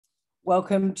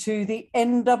Welcome to the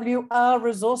NWR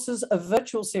Resources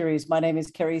Virtual Series. My name is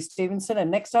Kerry Stevenson,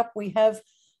 and next up we have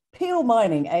Peel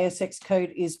Mining. ASX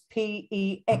code is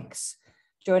PEX.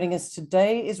 Joining us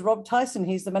today is Rob Tyson.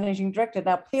 He's the Managing Director.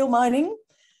 Now, Peel Mining,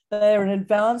 they're an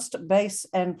advanced base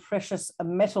and precious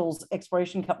metals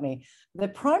exploration company. Their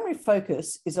primary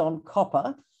focus is on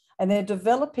copper, and they're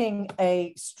developing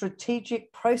a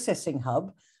strategic processing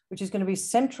hub, which is going to be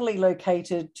centrally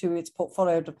located to its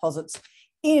portfolio of deposits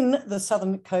in the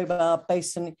Southern Cobar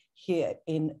Basin here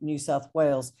in New South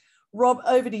Wales. Rob,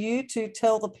 over to you to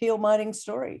tell the Peel Mining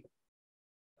story.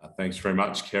 Thanks very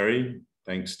much, Kerry.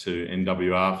 Thanks to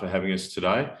NWR for having us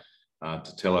today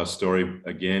to tell our story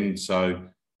again. So,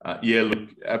 yeah, look,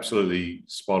 absolutely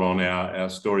spot on. Our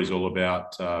story is all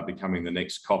about becoming the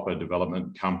next copper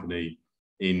development company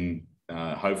in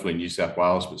hopefully New South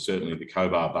Wales, but certainly the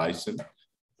Cobar Basin.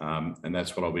 And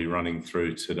that's what I'll be running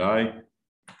through today.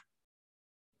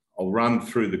 I'll run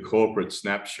through the corporate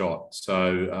snapshot.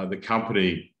 So the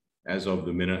company, as of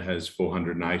the minute, has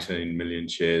 418 million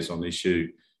shares on issue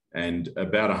and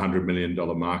about $100 million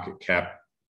market cap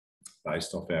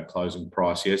based off our closing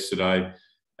price yesterday.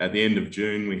 At the end of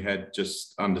June, we had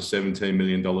just under $17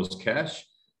 million cash.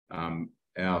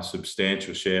 Our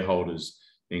substantial shareholders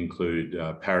include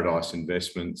Paradise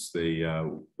Investments,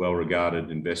 the well-regarded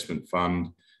investment fund.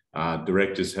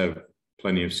 Directors have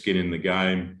plenty of skin in the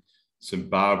game.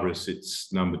 St Barbara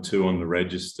sits number 2 on the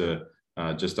register,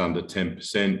 just under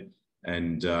 10%,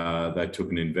 and they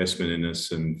took an investment in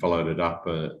us and followed it up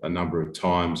a number of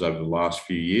times over the last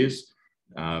few years,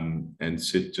 and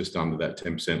sit just under that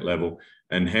 10% level.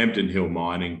 And Hampton Hill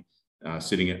Mining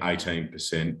sitting at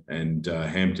 18%, and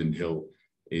Hampton Hill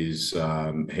is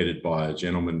headed by a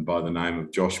gentleman by the name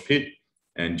of Josh Pitt,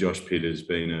 and Josh Pitt has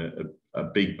been a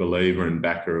big believer and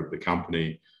backer of the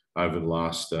company over the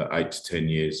last 8 to 10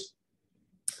 years.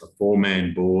 A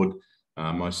 4-man board,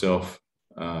 myself,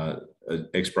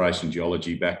 exploration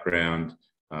geology background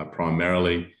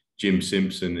primarily. Jim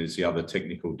Simpson is the other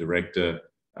technical director,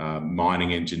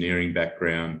 mining engineering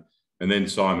background, and then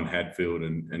Simon Hadfield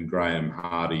and Graham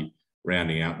Hardy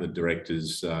rounding out the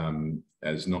directors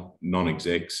as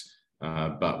non-execs,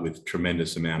 but with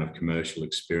tremendous amount of commercial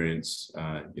experience,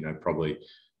 probably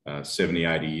 70,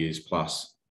 80 years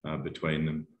plus between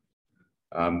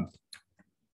them.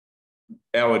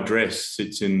 Our address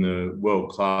sits in the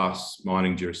world-class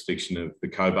mining jurisdiction of the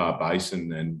Cobar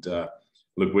Basin, and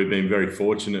look, we've been very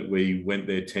fortunate. We went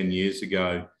there 10 years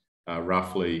ago,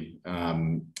 roughly,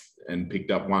 and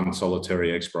picked up one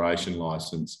solitary exploration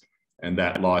licence, and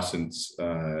that licence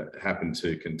happened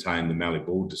to contain the Mallee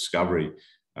Bull discovery,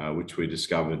 which we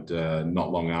discovered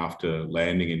not long after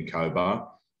landing in Cobar.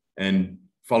 And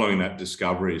following that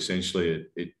discovery, essentially,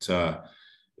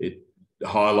 it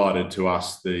highlighted to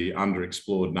us the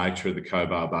underexplored nature of the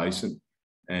Cobar Basin.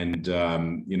 And,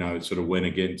 it sort of went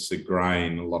against the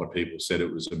grain. A lot of people said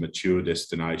it was a mature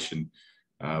destination.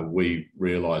 We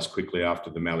realised quickly after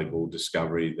the Mallee Bull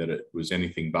discovery that it was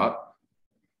anything but.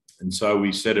 And so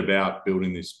we set about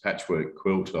building this patchwork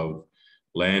quilt of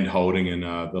land holding, and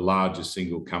the largest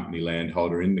single company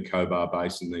landholder in the Cobar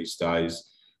Basin these days.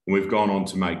 And we've gone on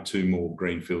to make 2 more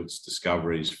greenfields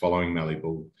discoveries following Mallee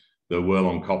Bull. The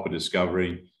Wirlong copper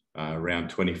discovery around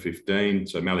 2015.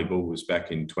 So Mallee Bull was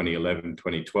back in 2011,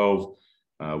 2012,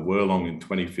 Wirlong in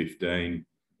 2015,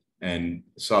 and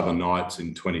Southern Nights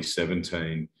in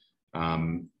 2017.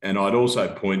 And I'd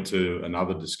also point to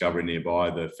another discovery nearby,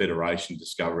 the Federation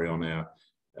discovery on our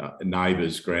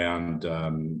neighbour's ground.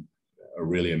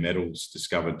 Aurelia Metals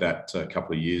discovered that a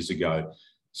couple of years ago.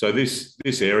 So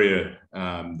this area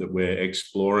that we're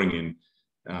exploring in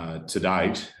to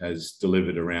date has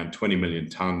delivered around 20 million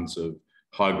tonnes of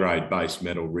high-grade base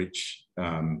metal rich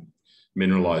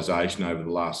mineralisation over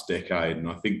the last decade, and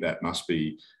I think that must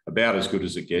be about as good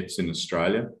as it gets in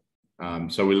Australia.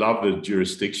 So we love the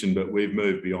jurisdiction, but we've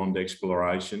moved beyond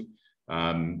exploration.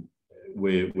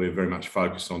 We're very much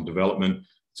focused on development.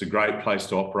 It's a great place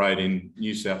to operate in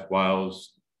New South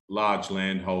Wales, large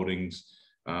land holdings,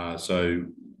 so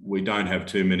we don't have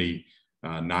too many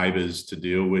neighbours to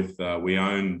deal with. We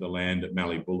own the land at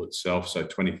Mallee Bull itself, so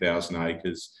 20,000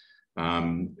 acres,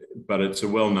 but it's a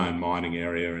well-known mining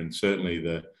area, and certainly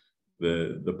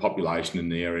the population in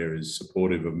the area is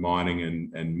supportive of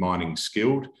mining and mining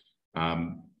skilled.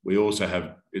 We also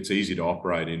have, it's easy to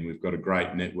operate in. We've got a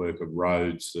great network of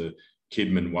roads, the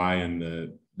Kidman Way and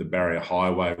the Barrier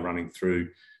Highway running through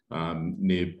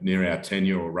near our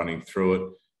tenure or running through it,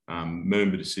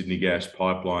 Moomba to Sydney Gas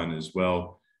Pipeline as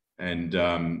well. And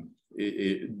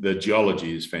the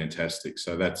geology is fantastic.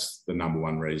 So that's the number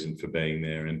one reason for being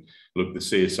there. And look, the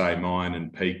CSA mine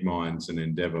and Peak Mines and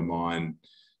Endeavour mine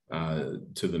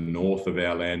to the north of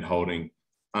our land holding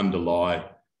underline,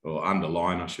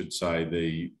 I should say,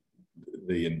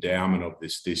 the endowment of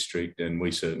this district. And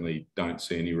we certainly don't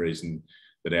see any reason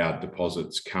that our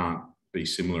deposits can't be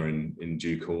similar in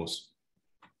due course.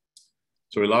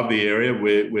 So we love the area.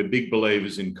 We're big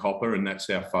believers in copper, and that's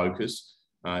our focus.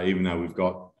 Even though we've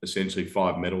got essentially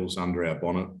 5 metals under our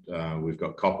bonnet. We've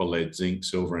got copper, lead, zinc,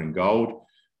 silver and gold.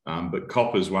 But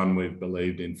copper is one we've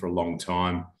believed in for a long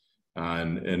time.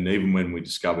 And even when we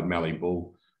discovered Mallee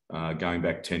Bull, going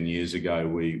back 10 years ago,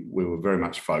 we were very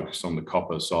much focused on the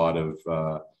copper side of,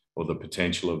 or the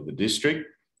potential of the district.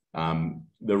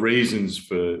 The reasons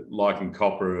for liking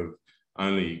copper have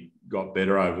only got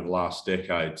better over the last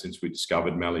decade since we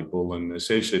discovered Mallee Bull. And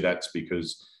essentially that's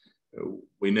because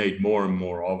we need more and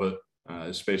more of it,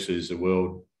 especially as the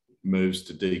world moves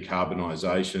to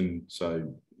decarbonisation.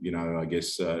 So, you know, I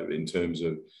guess in terms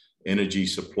of energy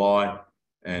supply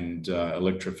and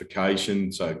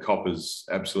electrification. So copper's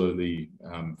absolutely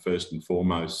first and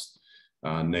foremost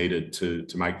needed to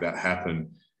make that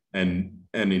happen. And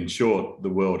in short, the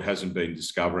world hasn't been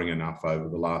discovering enough over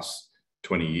the last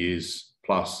 20 years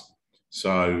plus.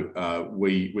 So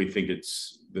we think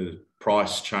it's the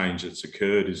price change that's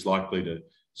occurred is likely to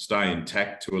stay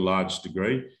intact to a large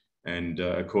degree. And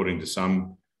according to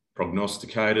some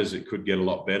prognosticators, it could get a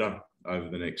lot better over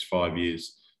the next 5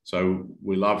 years. So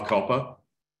we love copper.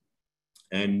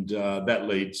 And that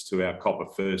leads to our copper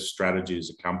first strategy as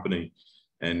a company.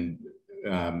 And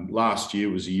last year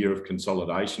was a year of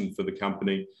consolidation for the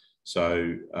company.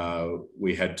 So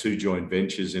we had 2 joint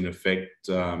ventures in effect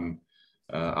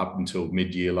up until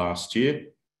mid-year last year.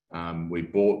 We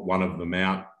bought one of them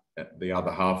out, the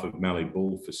other half of Mallee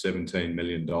Bull, for $17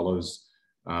 million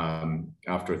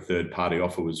after a third-party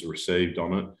offer was received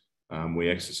on it. We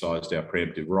exercised our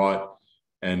preemptive right.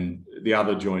 And the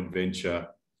other joint venture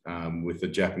with the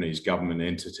Japanese government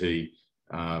entity,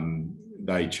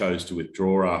 they chose to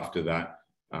withdraw after that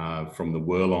from the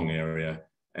Wirlong area.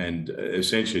 And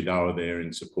essentially they were there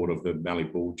in support of the Mallee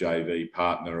Bull JV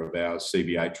partner of ours,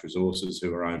 CBH Resources,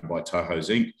 who are owned by Toho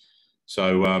Zinc.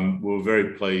 So we're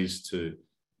very pleased to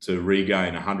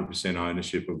regain 100%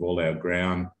 ownership of all our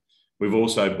ground. We've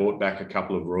also bought back a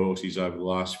couple of royalties over the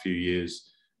last few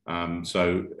years.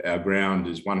 So our ground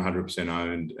is 100%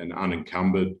 owned and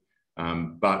unencumbered.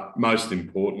 But most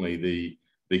importantly,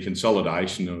 the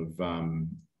consolidation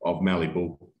of Mallee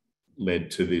Bull led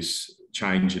to this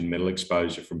change in metal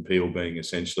exposure from Peel being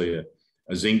essentially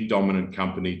a zinc dominant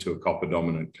company to a copper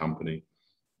dominant company.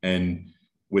 And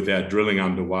with our drilling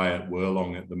underway at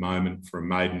Wirlong at the moment for a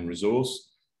maiden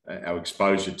resource, our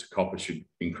exposure to copper should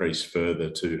increase further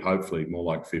to hopefully more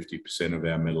like 50% of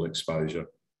our metal exposure.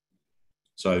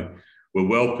 So we're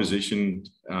well positioned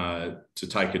to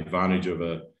take advantage of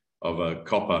a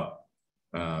copper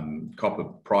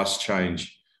price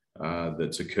change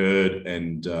that's occurred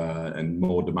and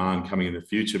more demand coming in the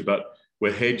future. But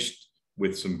we're hedged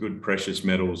with some good precious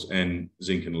metals and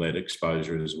zinc and lead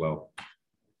exposure as well.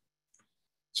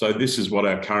 So this is what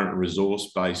our current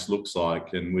resource base looks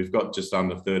like. And we've got just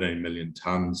under 13 million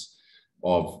tonnes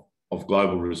of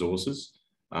global resources.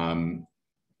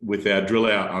 With our drill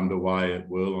out underway at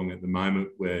Wirlong at the moment,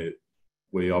 where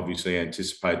we obviously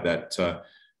anticipate that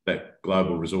that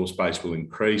global resource base will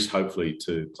increase, hopefully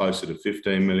to closer to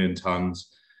 15 million tonnes.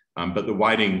 But the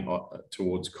weighting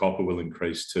towards copper will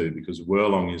increase too, because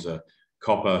Wirlong is a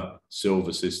copper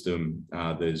silver system.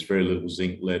 There's very little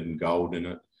zinc, lead and gold in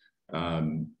it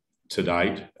to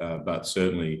date, but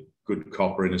certainly good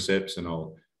copper intercepts, and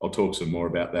I'll talk some more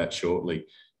about that shortly.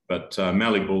 But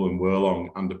Mallee Bull and Wirlong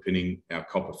underpinning our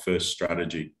copper first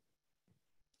strategy.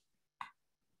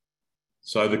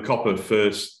 So the copper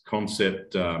first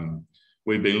concept,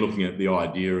 we've been looking at the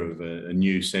idea of a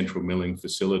new central milling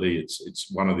facility.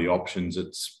 It's one of the options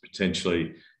that's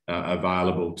potentially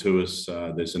available to us.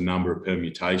 There's a number of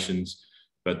permutations,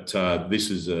 but this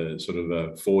is a sort of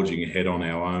a forging ahead on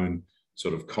our own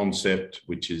sort of concept,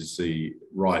 which is the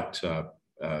right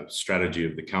strategy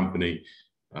of the company.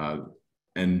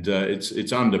 And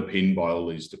it's underpinned by all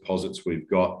these deposits we've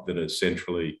got that are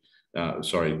centrally,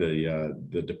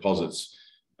 the deposits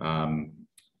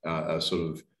are sort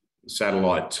of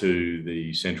satellite to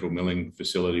the central milling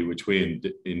facility, which we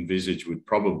envisage would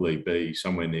probably be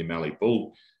somewhere near Mallee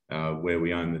Bull, where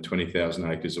we own the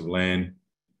 20,000 acres of land.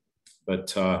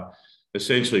 But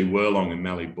essentially Wirlong and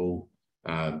Mallee Bull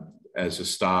as a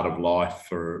start of life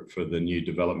for the new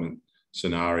development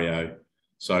scenario.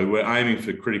 So we're aiming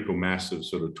for critical mass of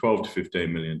sort of 12 to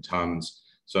 15 million tonnes,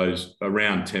 So it's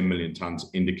around 10 million tonnes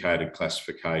indicated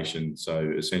classification.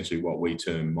 So essentially what we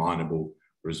term mineable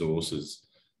resources.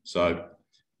 So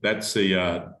that's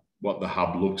what the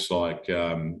hub looks like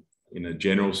in a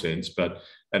general sense, but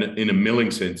in a milling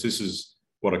sense, this is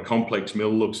what a complex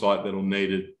mill looks like that'll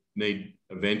need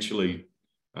eventually.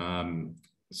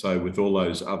 So with all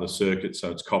those other circuits, so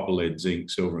it's copper, lead, zinc,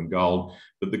 silver and gold.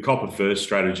 But the copper first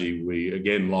strategy we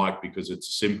again like because it's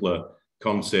a simpler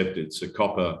concept. It's a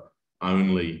copper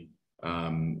only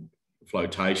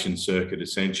flotation circuit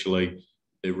essentially.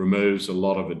 It removes a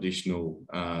lot of additional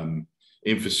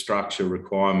infrastructure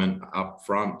requirement up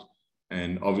front,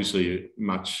 and obviously a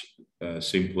much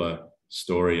simpler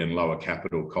story and lower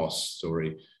capital cost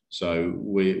story. So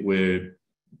we're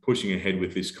pushing ahead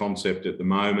with this concept at the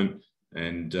moment,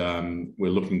 and we're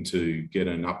looking to get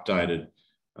an updated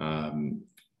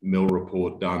mill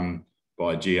report done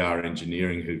by GR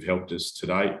Engineering, who've helped us to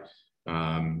date.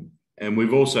 And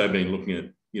we've also been looking at,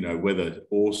 whether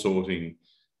ore sorting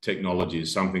technology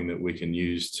is something that we can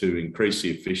use to increase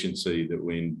the efficiency that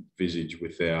we envisage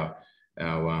with our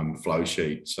flow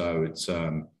sheet. So it's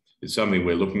something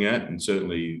we're looking at, and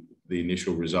certainly the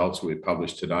initial results we've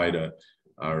published to date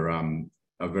are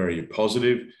very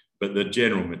positive. But the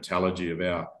general metallurgy of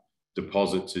our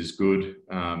deposits is good,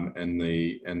 and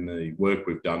the work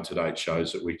we've done to date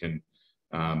shows that we can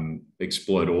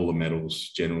exploit all the metals,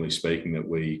 generally speaking, that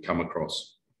we come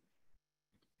across.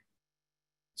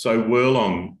 So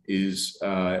Wirlong is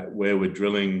where we're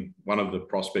drilling. One of the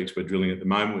prospects we're drilling at the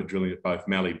moment, we're drilling at both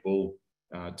Mallee Bull,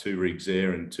 2 rigs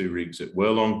there and 2 rigs at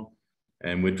Wirlong.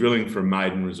 And we're drilling for a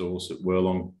maiden resource at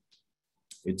Wirlong.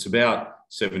 It's about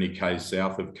 70 k's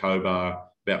south of Cobar,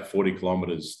 about 40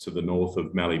 kilometres to the north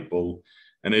of Mallee Bull.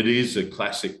 And it is a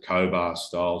classic Cobar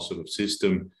style sort of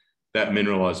system. That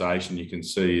mineralisation you can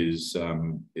see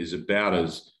is about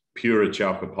as pure a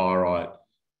chalcopyrite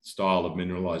style of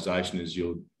mineralisation as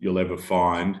you'll ever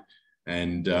find.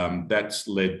 And that's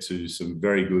led to some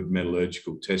very good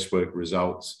metallurgical test work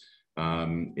results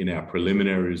in our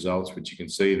preliminary results, which you can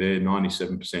see there,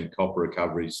 97% copper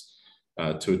recoveries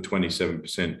to a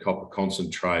 27% copper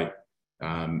concentrate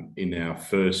in our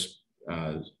first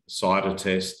CIDR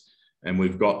test. And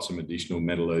we've got some additional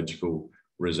metallurgical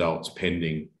results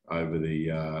pending over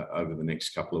the next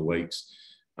couple of weeks.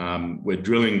 We're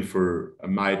drilling for a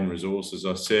maiden resource, as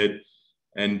I said,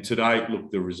 and to date,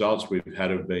 look, the results we've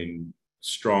had have been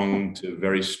strong to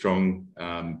very strong.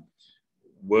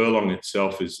 Wirlong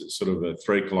itself is sort of a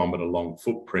 3 kilometre long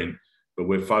footprint, but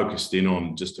we're focused in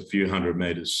on just a few hundred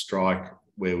metres strike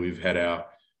where we've had our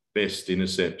best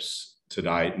intercepts to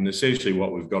date. And essentially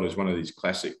what we've got is one of these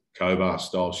classic Cobar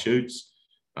style chutes,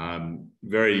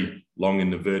 very long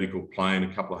in the vertical plane,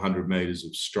 a couple of 100 metres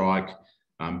of strike.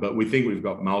 But we think we've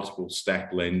got multiple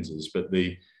stacked lenses, but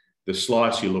the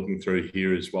slice you're looking through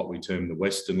here is what we term the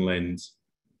Western lens.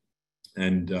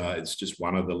 And it's just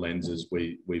one of the lenses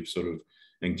we've sort of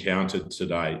encountered to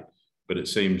date, but it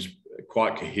seems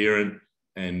quite coherent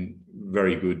and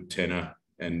very good tenor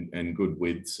and good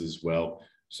widths as well.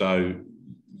 So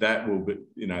that will be,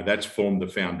 that's formed the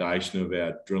foundation of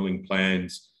our drilling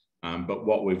plans. But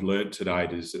what we've learned to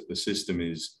date is that the system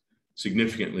is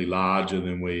significantly larger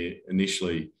than we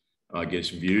initially, I guess,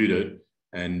 viewed it.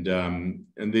 And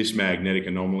this magnetic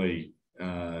anomaly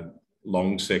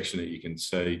long section that you can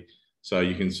see, so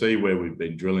you can see where we've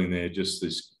been drilling there, just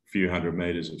this few hundred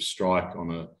metres of strike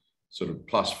on a sort of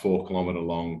plus 4 kilometre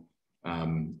long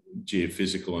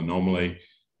geophysical anomaly.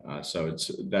 So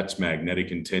that's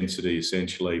magnetic intensity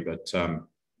essentially, but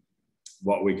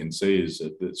what we can see is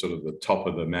that sort of the top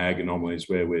of the mag anomaly is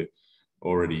where we're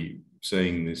already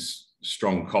seeing this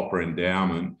strong copper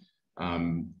endowment.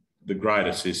 The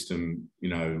greater system,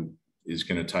 is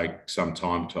going to take some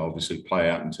time to obviously play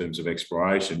out in terms of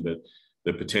exploration, but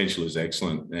the potential is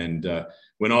excellent. And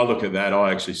when I look at that,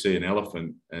 I actually see an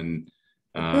elephant, and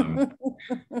and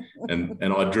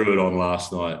I drew it on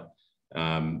last night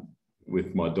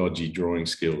with my dodgy drawing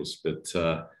skills. But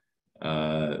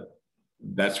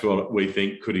that's what we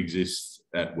think could exist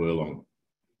at Wirlong.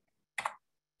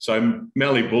 So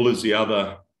Mallee Bull is the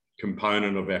other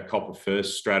component of our copper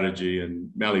first strategy,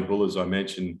 and Mallee Bull, as I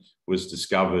mentioned, was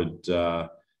discovered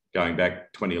going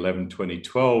back 2011,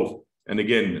 2012. And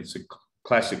again, it's a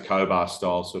classic Cobar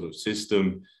style sort of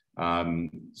system,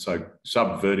 so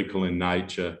subvertical in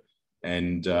nature.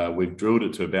 And we've drilled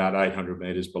it to about 800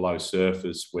 metres below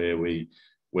surface where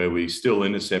we still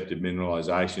intercepted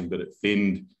mineralisation, but it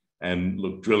thinned. And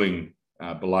look, drilling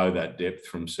below that depth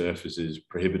from surface is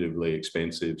prohibitively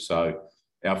expensive. So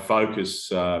our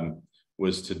focus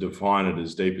was to define it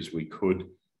as deep as we could,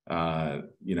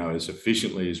 as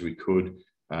efficiently as we could,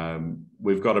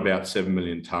 We've got about 7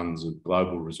 million tonnes of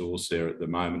global resource there at the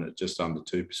moment at just under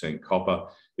 2% copper.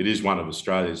 It is one of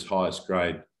Australia's highest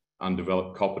grade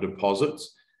undeveloped copper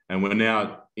deposits. And we're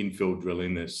now infill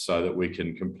drilling this so that we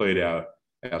can complete our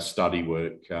study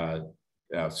work, our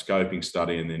scoping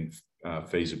study, and then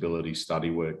feasibility study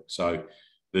work. So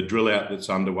the drill out that's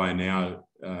underway now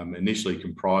initially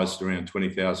comprised around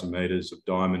 20,000 metres of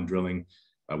diamond drilling.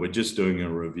 We're just doing a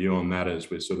review on that as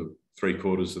we're sort of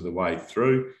 3/4 of the way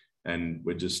through, and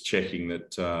we're just checking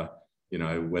that, you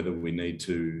know, whether we need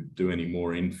to do any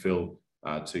more infill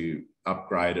to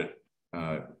upgrade it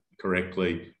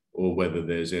correctly, or whether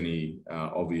there's any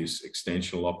obvious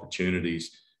extensional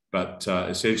opportunities. But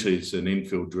essentially it's an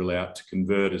infill drill out to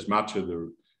convert as much of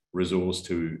the resource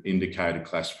to indicated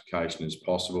classification as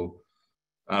possible.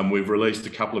 We've released a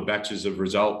couple of batches of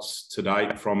results to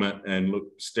date from it, and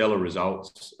look, stellar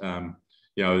results.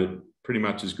 You know, pretty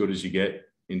much as good as you get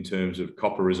in terms of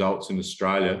copper results in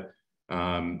Australia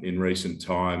in recent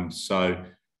times. So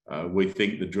we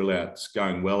think the drill out's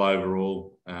going well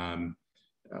overall.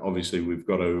 Obviously, we've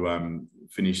got to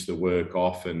finish the work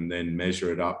off and then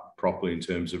measure it up properly in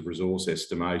terms of resource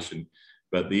estimation.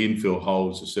 But the infill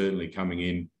holes are certainly coming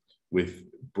in with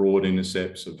broad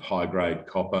intercepts of high-grade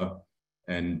copper,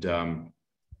 and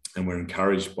we're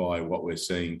encouraged by what we're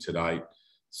seeing to date.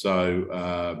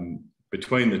 So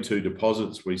between the two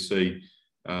deposits, we see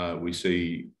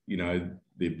you know,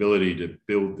 the ability to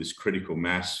build this critical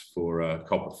mass for a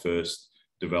copper first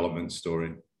development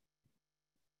story.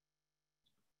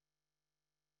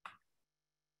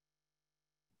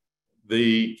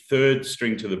 The third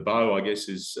string to the bow, I guess,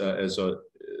 is as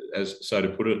so to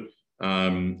put it,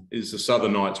 is the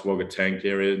Southern Nights Wagga Tank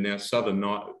area. Now,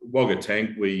 Wagga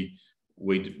Tank, we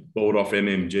bought off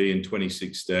MMG in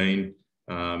 2016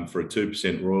 for a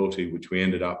 2% royalty, which we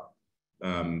ended up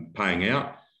paying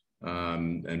out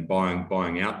and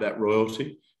buying out that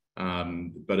royalty.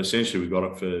 But essentially, we got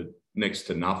it for next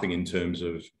to nothing in terms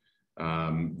of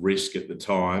risk at the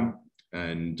time,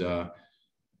 and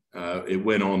it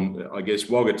went on. I guess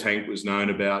Wagga Tank was known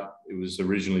about. It was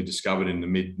originally discovered in the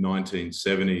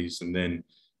mid-1970s and then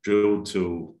drilled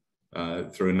through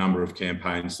a number of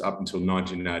campaigns up until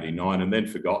 1989, and then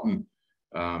forgotten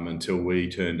until we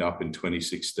turned up in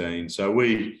 2016. So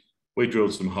we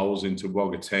drilled some holes into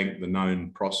Wagga Tank, the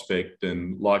known prospect,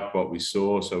 and liked what we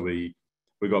saw. So we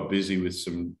got busy with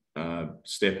some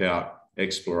step out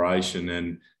exploration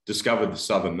and discovered the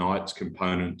Southern Nights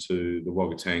component to the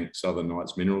Wagga Tank Southern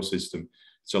Nights mineral system.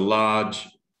 It's a large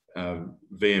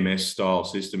VMS style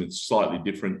system. It's slightly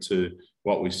different to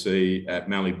what we see at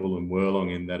Mallee Bull and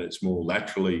Wirlong in that it's more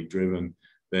laterally driven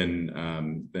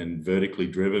than vertically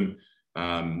driven.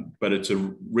 But it's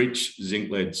a rich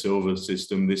zinc, lead, silver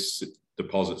system. This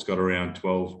deposit's got around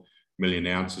 12 million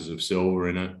ounces of silver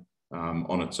in it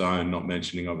on its own, not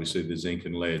mentioning obviously the zinc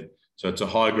and lead. So it's a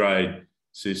high grade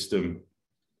system.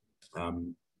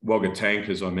 Wagga Tank,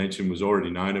 as I mentioned, was already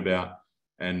known about,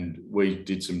 and we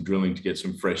did some drilling to get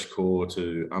some fresh core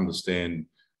to understand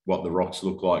what the rocks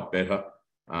look like better.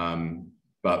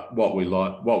 But what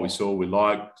we saw, we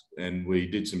liked, and we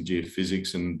did some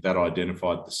geophysics, and that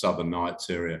identified the Southern Nights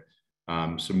area.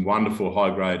 Some wonderful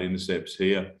high-grade intercepts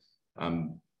here.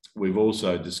 We've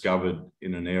also discovered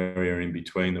in an area in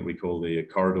between that we call the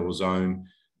corridor zone,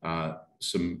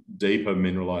 some deeper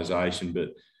mineralisation,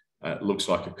 but it looks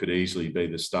like it could easily be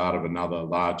the start of another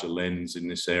larger lens in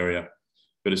this area.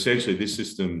 But essentially, this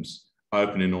system's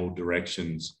open in all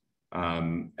directions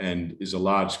and is a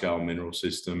large-scale mineral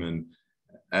system. And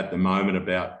at the moment,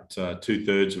 about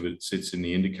 2/3 of it sits in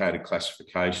the indicated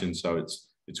classification, so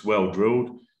it's well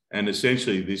drilled. And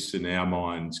essentially, this, in our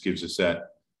minds, gives us that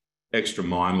extra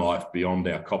mine life beyond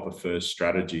our copper first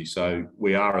strategy. So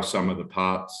we are a sum of the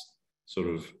parts sort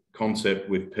of concept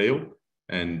with Peel,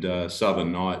 and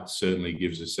Southern Nights certainly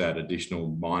gives us that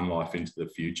additional mine life into the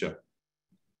future.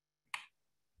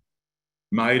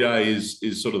 Mayday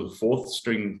is sort of the fourth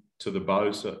string to the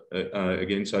bow, so,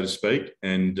 again, so to speak.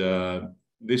 And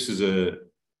this is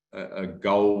a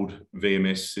gold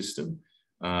VMS system.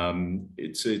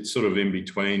 It's sort of in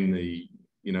between the,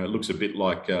 you know, it looks a bit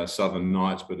like Southern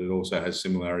Nights, but it also has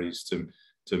similarities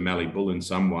to Mallee Bull in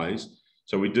some ways.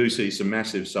 So we do see some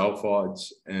massive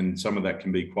sulfides, and some of that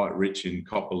can be quite rich in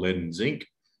copper, lead and zinc,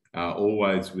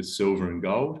 always with silver and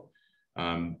gold.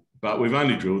 But we've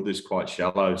only drilled this quite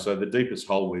shallow. So the deepest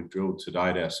hole we've drilled to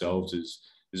date ourselves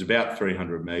is about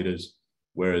 300 metres,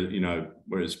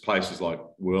 whereas places like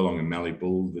Wirlong and Mallee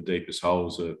Bull, the deepest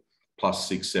holes are plus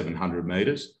 600-700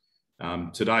 metres.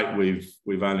 To date,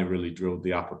 we've only really drilled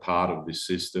the upper part of this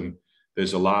system.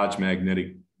 There's a large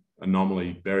magnetic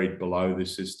anomaly buried below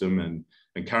this system, and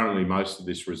And currently, most of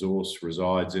this resource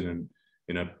resides in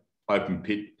an open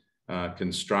pit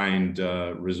constrained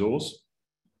resource.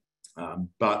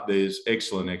 But there's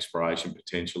excellent exploration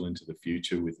potential into the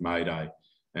future with Mayday.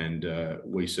 And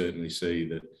we certainly see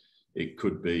that it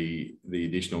could be the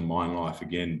additional mine life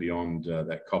again beyond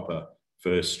that copper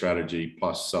first strategy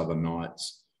plus Southern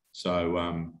Nights.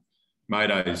 So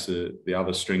Mayday is the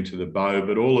other string to the bow,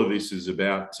 but all of this is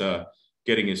about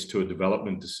getting us to a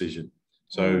development decision.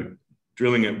 So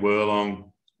drilling at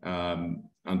Wirlong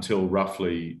until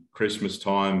roughly Christmas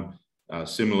time.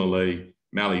 Similarly,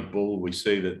 Mallee Bull, we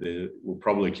see that we'll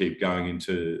probably keep going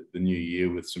into the new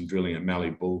year with some drilling at Mallee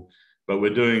Bull, but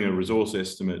we're doing a resource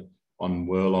estimate on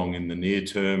Wirlong in the near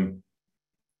term.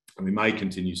 And we may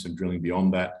continue some drilling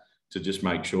beyond that to just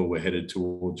make sure we're headed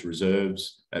towards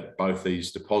reserves at both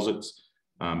these deposits.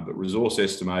 But resource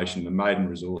estimation, the maiden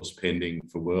resource pending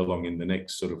for Wirlong in the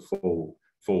next sort of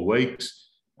four weeks.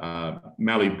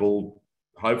 Mallee Bull,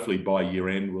 hopefully by year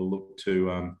end, we'll look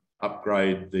to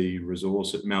upgrade the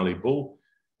resource at Mallee Bull.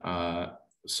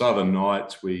 Southern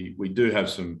Nights, we do have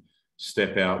some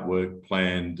step out work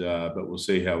planned, but we'll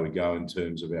see how we go in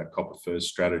terms of our copper first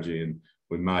strategy, and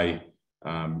we may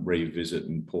revisit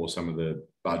and pour some of the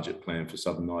budget plan for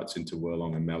Southern Nights into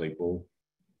Wirlong and Mallee Bull.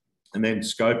 And then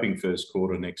scoping first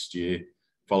quarter next year,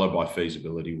 followed by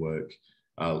feasibility work.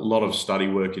 A lot of study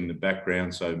work in the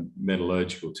background, so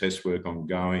metallurgical test work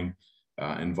ongoing,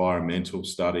 environmental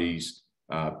studies,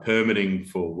 permitting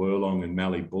for Wirlong and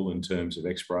Mallee Bull in terms of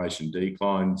exploration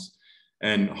declines,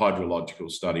 and hydrological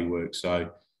study work,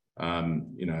 so,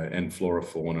 and flora,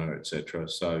 fauna, etc.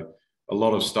 So a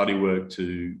lot of study work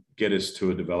to get us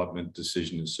to a development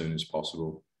decision as soon as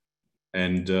possible.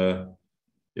 And,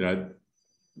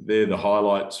 they're the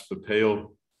highlights for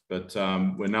Peel, but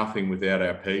we're nothing without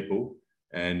our people.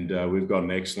 And we've got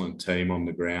an excellent team on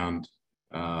the ground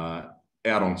out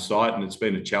on site. And it's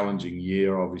been a challenging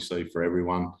year, obviously, for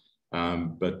everyone.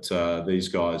 But these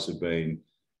guys have been,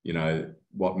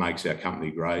 what makes our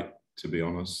company great, to be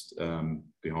honest,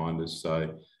 behind us.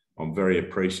 So I'm very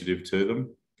appreciative to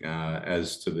them,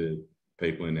 as to the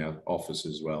people in our office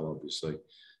as well, obviously.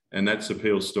 And that's a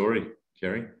Peel story,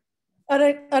 Kerry.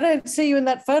 I don't see you in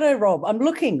that photo, Rob. I'm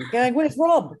looking, going, where's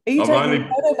Rob? Are you taking a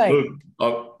photo, mate?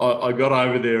 Look, I got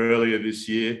over there earlier this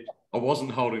year. I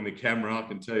wasn't holding the camera, I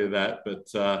can tell you that, but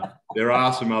there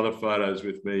are some other photos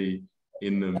with me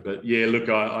in them. But yeah, look,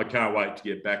 I can't wait to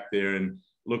get back there, and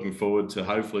looking forward to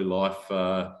hopefully life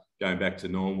going back to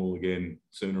normal again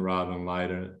sooner rather than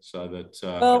later, so that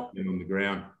I'm on the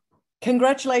ground.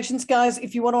 Congratulations, guys.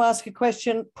 If you want to ask a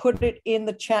question, put it in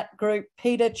the chat group.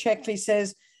 Peter Checkley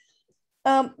says,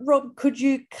 Rob, could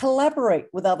you collaborate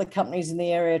with other companies in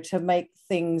the area to make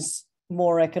things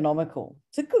more economical?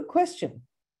 It's a good question.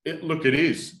 Look, it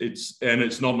is. It's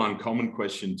not an uncommon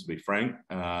question, to be frank.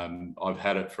 I've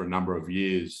had it for a number of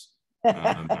years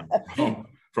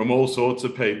from all sorts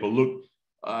of people. Look,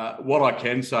 what I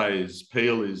can say is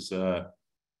Peel is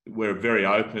we're a very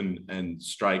open and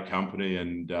straight company,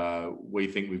 and we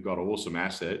think we've got awesome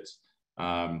assets.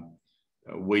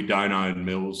 We don't own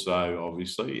mills, so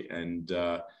obviously, and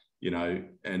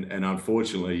and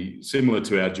unfortunately, similar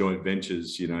to our joint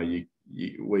ventures,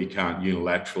 we can't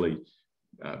unilaterally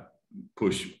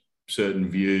push certain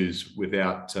views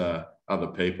without other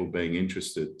people being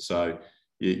interested. So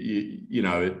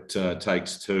it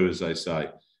takes two, as they say.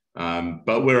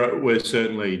 But we're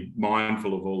certainly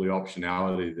mindful of all the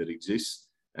optionality that exists,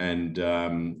 and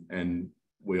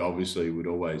we obviously would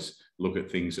always look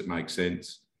at things that make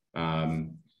sense.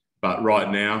 But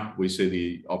right now we see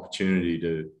the opportunity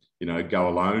to go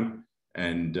alone,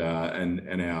 and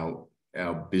our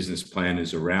business plan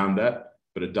is around that,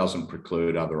 but it doesn't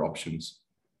preclude other options.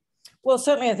 Well,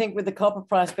 certainly I think with the copper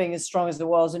price being as strong as it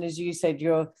was, and as you said,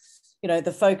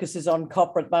 the focus is on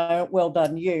copper at the moment. Well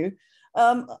done, you.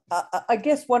 I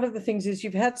guess one of the things is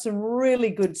you've had some really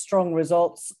good, strong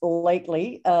results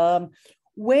lately.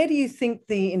 Where do you think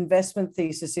the investment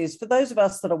thesis is for those of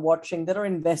us that are watching, that are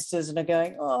investors and are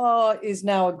going, is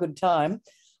now a good time?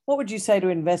 What would you say to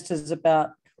investors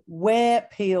about where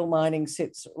Peel Mining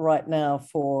sits right now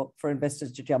for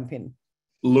investors to jump in?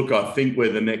 Look, I think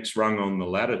we're the next rung on the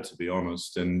ladder, to be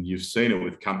honest. And you've seen it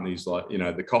with companies like,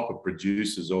 the copper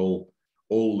producers all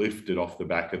lifted off the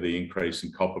back of the increase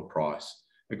in copper price.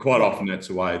 And quite often that's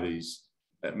the way these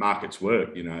markets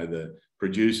work. The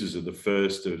producers are the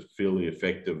first to feel the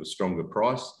effect of a stronger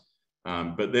price.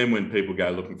 But then when people go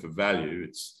looking for value,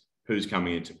 it's who's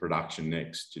coming into production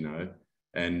next,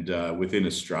 And within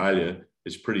Australia,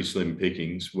 it's pretty slim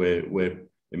pickings. We're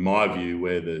in my view,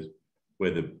 we're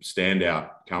the standout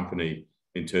company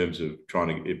in terms of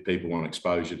if people want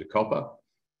exposure to copper.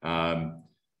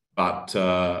 But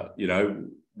you know,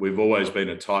 we've always been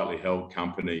a tightly held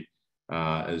company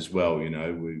as well. You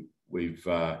know,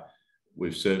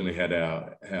 we've certainly had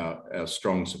our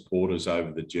strong supporters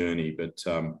over the journey, but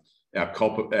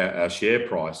our share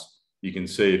price, you can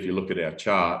see if you look at our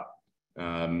chart,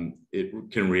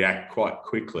 it can react quite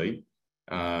quickly,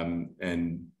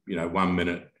 and you know, 1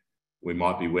 minute we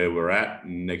might be where we're at,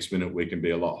 and next minute we can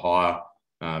be a lot higher.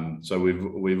 So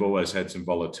we've always had some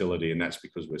volatility, and that's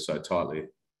because we're so tightly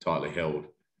held.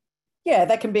 Yeah,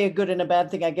 that can be a good and a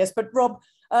bad thing, I guess. But Rob,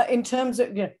 in terms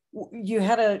of, you know, you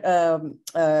had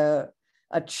a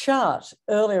chart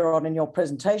earlier on in your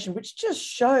presentation which just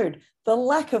showed the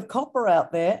lack of copper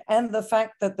out there and the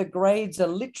fact that the grades are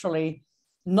literally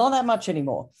not that much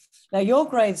anymore. Now, your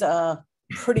grades are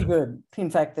pretty good.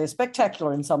 In fact, they're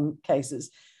spectacular in some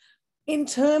cases. In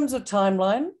terms of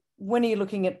timeline, when are you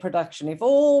looking at production? If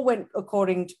all went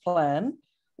according to plan,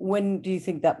 when do you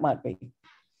think that might be?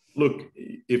 Look,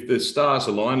 if the stars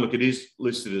align, look, it is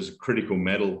listed as a critical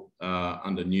metal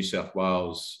under New South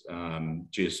Wales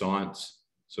geoscience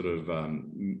sort of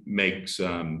MEG's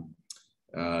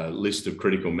list of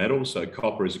critical metals. So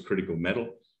copper is a critical metal,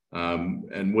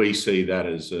 and we see that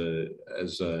as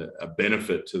a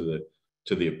benefit to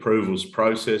the approvals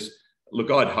process. Look,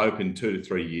 I'd hope in 2 to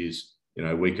 3 years, you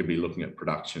know, we could be looking at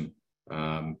production.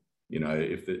 You know,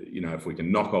 if we can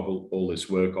knock off all this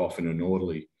work off in an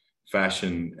orderly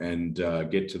fashion and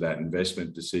get to that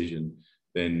investment decision,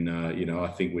 then you know, I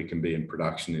think we can be in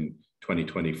production in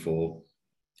 2024.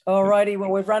 All righty.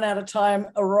 Well, we've run out of time,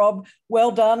 Rob.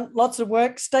 Well done. Lots of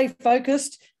work. Stay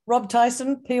focused. Rob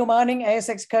Tyson, Peel Mining,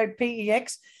 ASX code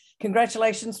PEX.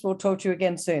 Congratulations. We'll talk to you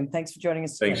again soon. Thanks for joining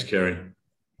us today. Thanks, Kerry.